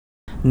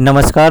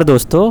नमस्कार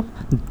दोस्तों।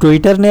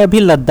 ट्विटर ने अभी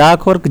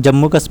लद्दाख और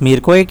जम्मू कश्मीर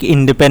को एक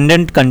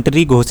इंडिपेंडेंट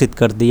कंट्री घोषित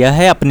कर दिया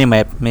है अपने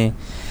मैप में।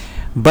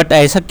 बट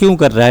ऐसा क्यों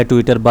कर रहा है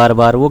ट्विटर बार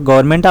बार? वो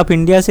गवर्नमेंट ऑफ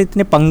इंडिया से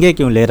इतने पंगे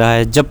क्यों ले रहा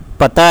है, जब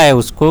पता है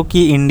उसको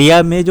कि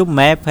इंडिया में जो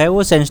मैप है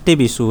वो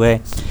सेंसिटिव इशू है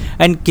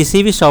एंड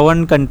किसी भी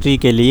सॉवरेन कंट्री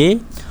के लिए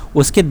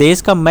उसके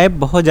देश का मैप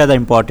बहुत ज़्यादा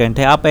इंपॉर्टेंट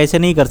है। आप ऐसे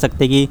नहीं कर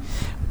सकते कि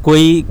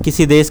कोई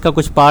किसी देश का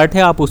कुछ पार्ट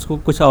है आप उसको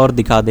कुछ और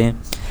दिखा दें।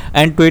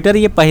 एंड ट्विटर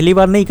ये पहली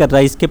बार नहीं कर रहा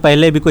है, इसके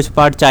पहले भी कुछ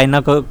पार्ट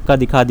चाइना का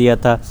दिखा दिया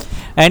था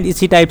एंड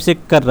इसी टाइप से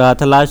कर रहा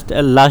था।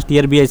 लास्ट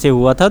ईयर भी ऐसे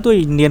हुआ था, तो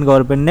इंडियन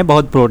गवर्नमेंट ने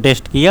बहुत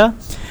प्रोटेस्ट किया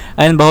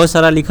एंड बहुत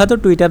सारा लिखा, तो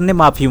ट्विटर ने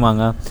माफ़ी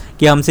मांगा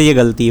कि हमसे ये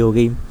गलती हो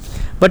गई।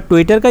 बट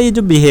ट्विटर का ये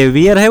जो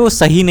बिहेवियर है वो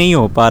सही नहीं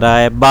हो पा रहा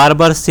है, बार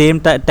बार सेम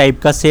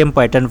टाइप का सेम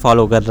पैटर्न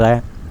फॉलो कर रहा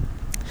है।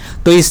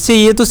 तो इससे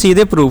ये तो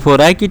सीधे प्रूफ हो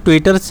रहा है कि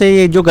ट्विटर से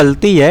ये जो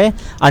गलती है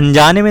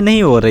अनजाने में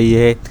नहीं हो रही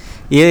है।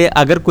 ये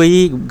अगर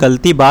कोई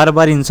गलती बार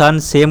बार इंसान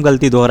सेम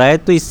गलती दोहराए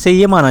तो इससे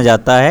ये माना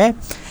जाता है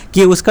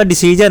कि उसका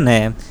डिसीजन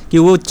है, कि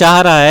वो चाह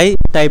रहा है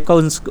टाइप का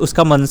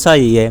उसका मनसा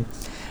ही है।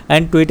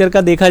 एंड ट्विटर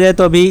का देखा जाए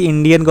तो अभी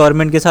इंडियन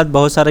गवर्नमेंट के साथ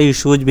बहुत सारा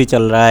इश्यूज भी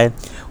चल रहा है।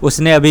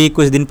 उसने अभी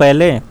कुछ दिन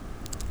पहले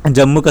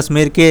जम्मू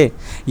कश्मीर के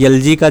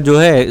एलजी का जो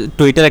है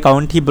ट्विटर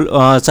अकाउंट ही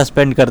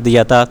सस्पेंड कर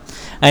दिया था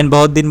एंड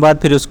बहुत दिन बाद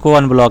फिर उसको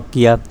अनब्लॉक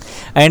किया।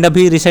 एंड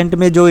अभी रिसेंट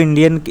में जो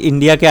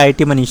इंडिया के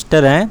आईटी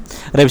मिनिस्टर हैं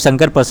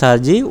रविशंकर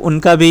प्रसाद जी,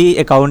 उनका भी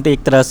अकाउंट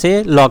एक तरह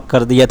से लॉक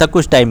कर दिया था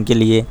कुछ टाइम के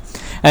लिए।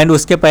 एंड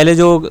उसके पहले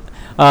जो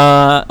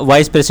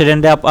वाइस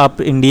प्रेसिडेंट है आप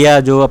इंडिया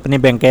जो अपने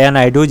वेंकैया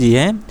नायडू जी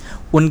हैं,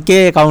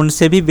 उनके अकाउंट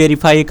से भी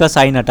वेरीफाई का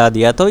साइन हटा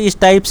दिया। तो इस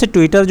टाइप से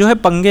ट्विटर जो है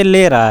पंगे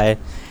ले रहा है,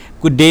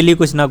 कुछ डेली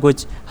कुछ ना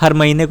कुछ, हर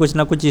महीने कुछ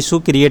ना कुछ इशू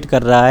क्रिएट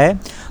कर रहा है।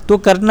 तो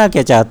करना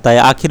क्या चाहता है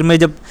आखिर में?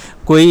 जब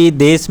कोई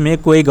देश में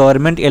कोई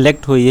गवर्नमेंट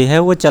इलेक्ट हुई है,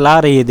 वो चला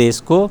रही है देश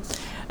को,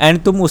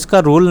 एंड तुम उसका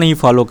रूल नहीं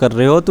फॉलो कर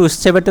रहे हो, तो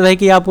इससे बेटर है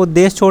कि आप वो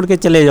देश छोड़ के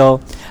चले जाओ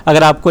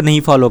अगर आपको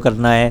नहीं फॉलो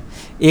करना है।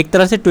 एक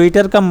तरह से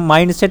ट्विटर का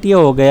माइंडसेट ये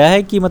हो गया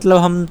है कि मतलब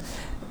हम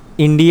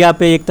इंडिया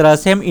पे एक तरह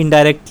से हम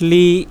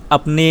इनडायरेक्टली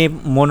अपने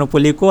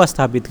मोनोपोली को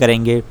स्थापित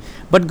करेंगे,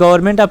 बट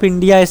गवर्नमेंट ऑफ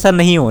इंडिया ऐसा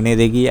नहीं होने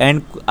देगी।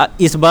 एंड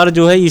इस बार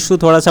जो है इशू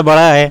थोड़ा सा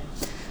बड़ा है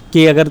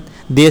कि अगर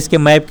देश के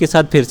मैप के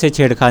साथ फिर से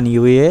छेड़खानी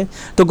हुई है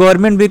तो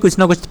गवर्नमेंट भी कुछ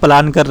ना कुछ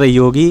प्लान कर रही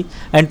होगी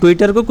एंड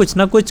ट्विटर को कुछ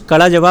ना कुछ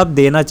कड़ा जवाब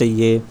देना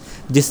चाहिए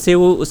जिससे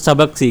वो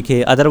सबक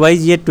सीखे।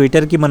 अदरवाइज़ ये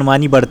ट्विटर की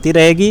मनमानी बढ़ती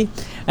रहेगी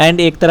एंड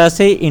एक तरह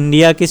से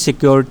इंडिया की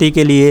सिक्योरिटी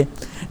के लिए,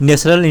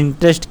 नेशनल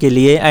इंटरेस्ट के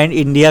लिए एंड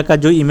इंडिया का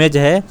जो इमेज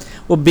है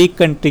वो बिग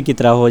कंट्री की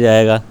तरह हो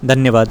जाएगा।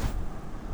 धन्यवाद।